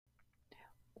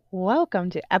Welcome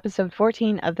to episode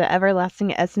 14 of the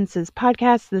Everlasting Essences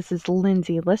podcast. This is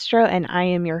Lindsay Listro, and I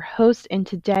am your host. And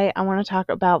today I want to talk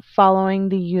about following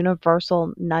the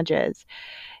universal nudges.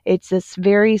 It's this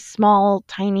very small,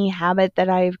 tiny habit that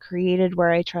I've created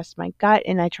where I trust my gut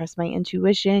and I trust my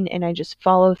intuition, and I just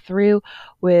follow through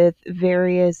with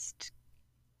various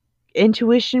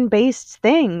intuition-based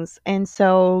things. And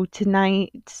so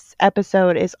tonight's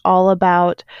episode is all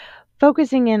about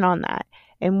focusing in on that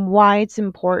and why it's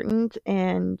important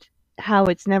and how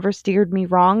it's never steered me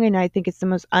wrong. And I think it's the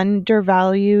most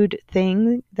undervalued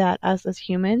thing that us as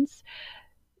humans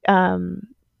um,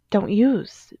 don't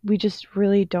use. We just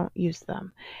really don't use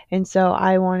them. And so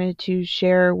I wanted to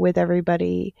share with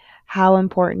everybody how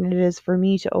important it is for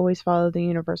me to always follow the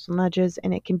universal nudges.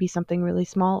 And it can be something really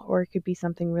small or it could be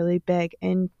something really big,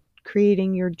 and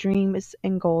creating your dreams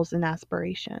and goals and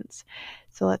aspirations.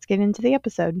 So let's get into the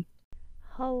episode.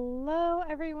 Hello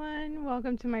everyone,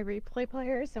 welcome to my replay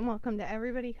players and welcome to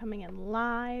everybody coming in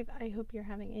live. I hope you're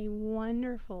having a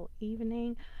wonderful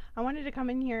evening. I wanted to come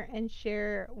in here and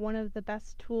share one of the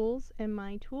best tools in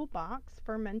my toolbox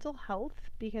for mental health,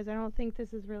 because I don't think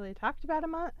this is really talked about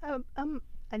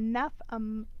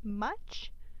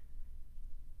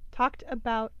talked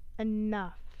about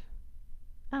enough.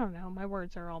 I don't know, my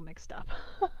words are all mixed up.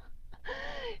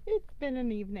 It's been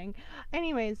an evening.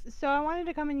 Anyways, so I wanted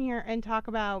to come in here and talk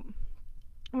about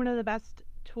one of the best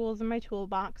tools in my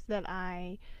toolbox that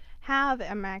I have.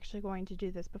 I'm actually going to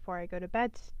do this before I go to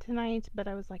bed tonight, but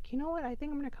I was like, you know what? I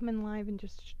think I'm going to come in live and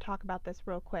just talk about this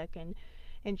real quick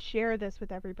and share this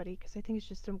with everybody, because I think it's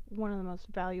just one of the most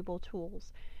valuable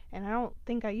tools. And I don't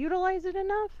think I utilize it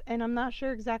enough, and I'm not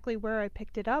sure exactly where I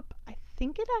picked it up. I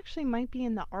think it actually might be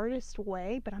in The Artist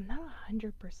Way, but I'm not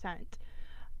 100%.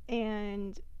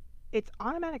 And it's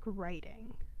automatic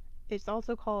writing. It's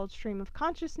also called Stream of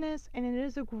Consciousness, and it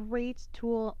is a great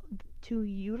tool to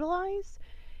utilize,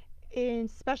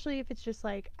 especially if it's just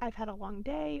like I've had a long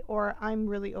day or I'm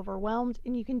really overwhelmed.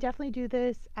 And you can definitely do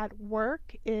this at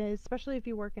work, especially if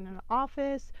you work in an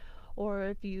office, or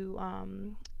if you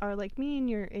are like me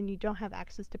and you don't have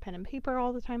access to pen and paper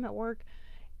all the time at work.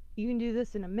 You can do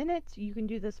this in a minute. You can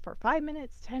do this for 5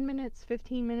 minutes, 10 minutes,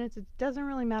 15 minutes. It doesn't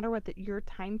really matter what your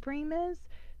time frame is.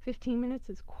 15 minutes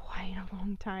is quite a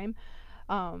long time.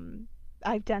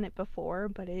 I've done it before,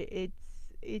 but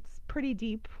it's pretty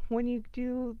deep when you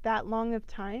do that long of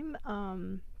time.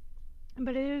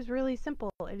 But it is really simple.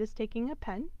 It is taking a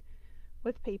pen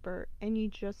with paper and you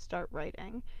just start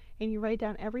writing. And you write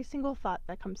down every single thought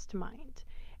that comes to mind.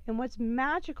 And what's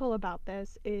magical about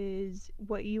this is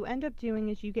what you end up doing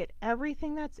is you get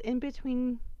everything that's in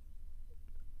between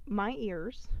my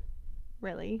ears,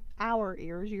 really, our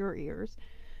ears, your ears.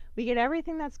 We get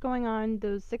everything that's going on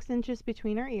those 6 inches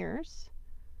between our ears,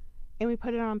 and we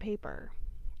put it on paper.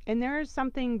 And there is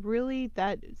something really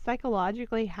that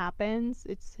psychologically happens.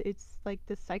 It's like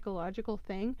this psychological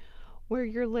thing where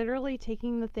you're literally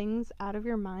taking the things out of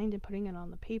your mind and putting it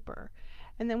on the paper.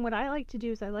 And then what I like to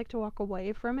do is I like to walk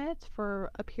away from it for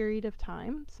a period of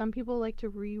time. Some people like to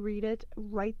reread it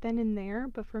right then and there,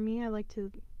 but for me, I like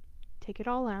to take it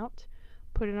all out,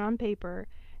 put it on paper,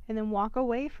 and then walk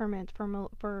away from it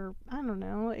for I don't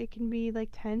know, it can be like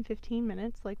 10, 15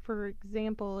 minutes. Like, for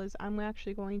example, is I'm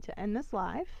actually going to end this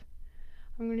live.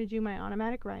 I'm going to do my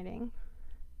automatic writing.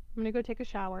 I'm going to go take a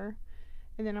shower,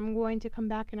 and then I'm going to come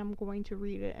back and I'm going to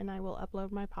read it, and I will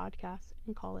upload my podcast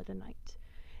and call it a night.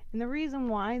 And the reason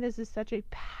why this is such a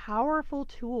powerful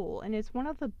tool, and it's one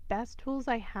of the best tools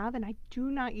I have, and I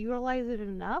do not utilize it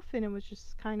enough, and it was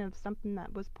just kind of something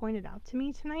that was pointed out to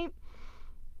me tonight,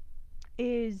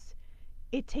 is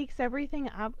it takes everything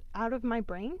out of my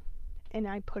brain and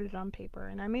I put it on paper,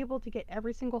 and I'm able to get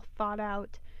every single thought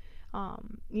out.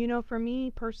 For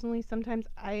me personally, sometimes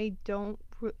I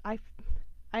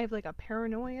have like a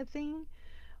paranoia thing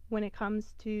when it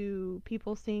comes to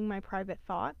people seeing my private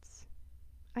thoughts.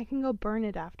 I can go burn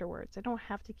it afterwards. I don't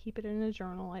have to keep it in a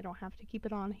journal. I don't have to keep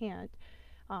it on hand.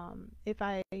 If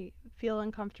I feel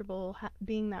uncomfortable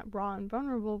being that raw and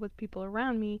vulnerable with people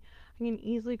around me, I can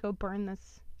easily go burn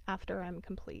this after I'm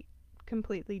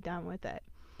completely done with it.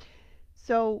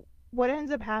 So what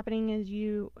ends up happening is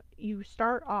you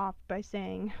start off by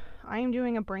saying, I am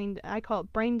doing I call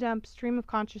it brain dump, stream of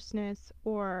consciousness,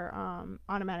 or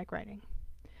automatic writing.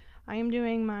 I am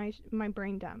doing my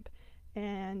brain dump,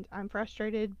 and I'm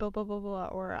frustrated, blah, blah, blah, blah,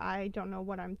 or I don't know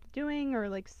what I'm doing, or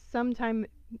like sometime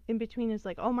in between is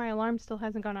like, oh, my alarm still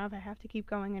hasn't gone off, I have to keep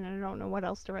going, and I don't know what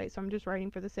else to write, so I'm just writing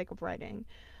for the sake of writing.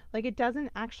 Like, it doesn't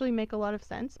actually make a lot of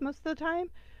sense most of the time,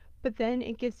 but then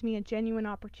it gives me a genuine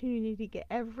opportunity to get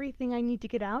everything I need to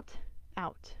get out,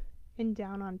 and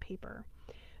down on paper.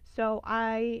 So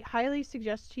I highly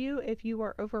suggest to you, if you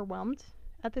are overwhelmed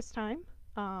at this time,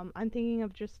 I'm thinking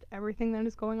of just everything that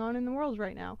is going on in the world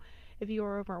right now. If you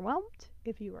are overwhelmed,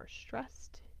 if you are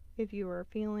stressed, if you are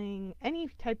feeling any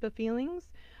type of feelings,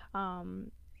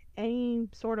 um, any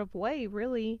sort of way,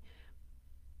 really,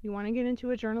 you want to get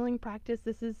into a journaling practice,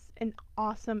 this is an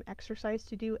awesome exercise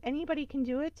to do. Anybody can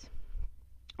do it.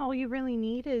 All you really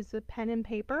need is a pen and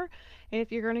paper. And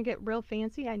if you're going to get real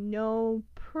fancy, I know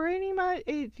pretty much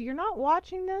if you're not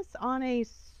watching this on a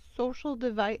social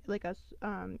device, like a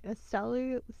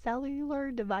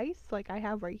cellular device like I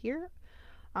have right here,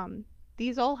 um,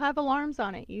 these all have alarms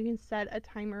on it. You can set a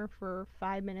timer for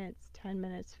 5 minutes, 10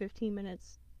 minutes, 15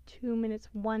 minutes, 2 minutes,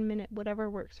 1 minute, whatever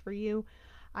works for you.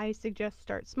 I suggest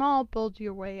start small, build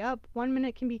your way up. 1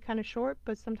 minute can be kind of short,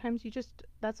 but sometimes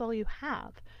that's all you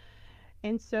have.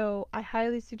 And so I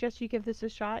highly suggest you give this a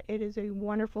shot. It is a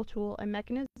wonderful tool and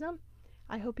mechanism.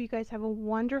 I hope you guys have a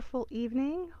wonderful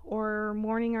evening or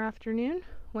morning or afternoon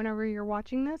whenever you're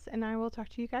watching this, and I will talk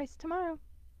to you guys tomorrow.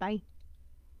 Bye.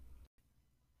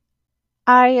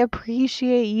 I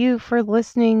appreciate you for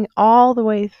listening all the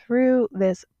way through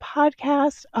this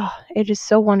podcast. Oh, it is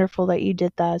so wonderful that you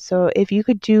did that. So if you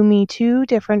could do me two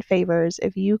different favors,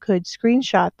 if you could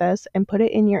screenshot this and put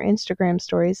it in your Instagram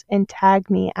stories and tag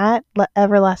me at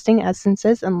Everlasting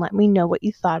Essences and let me know what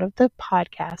you thought of the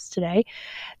podcast today,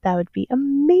 that would be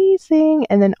amazing.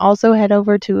 And then also head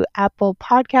over to Apple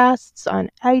Podcasts on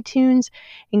iTunes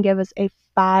and give us a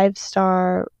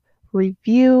 5-star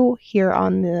review here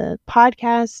on the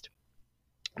podcast.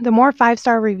 The more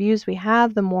 5-star reviews we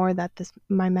have, the more that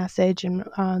my message and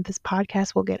this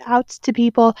podcast will get out to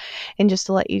people. And just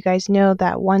to let you guys know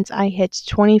that once I hit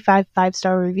 25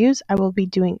 5-star reviews, I will be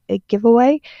doing a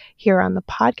giveaway here on the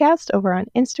podcast over on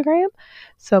Instagram.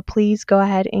 So please go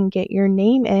ahead and get your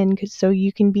name in so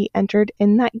you can be entered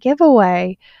in that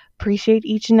giveaway. Appreciate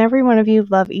each and every one of you.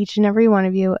 Love each and every one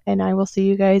of you. And I will see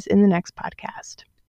you guys in the next podcast.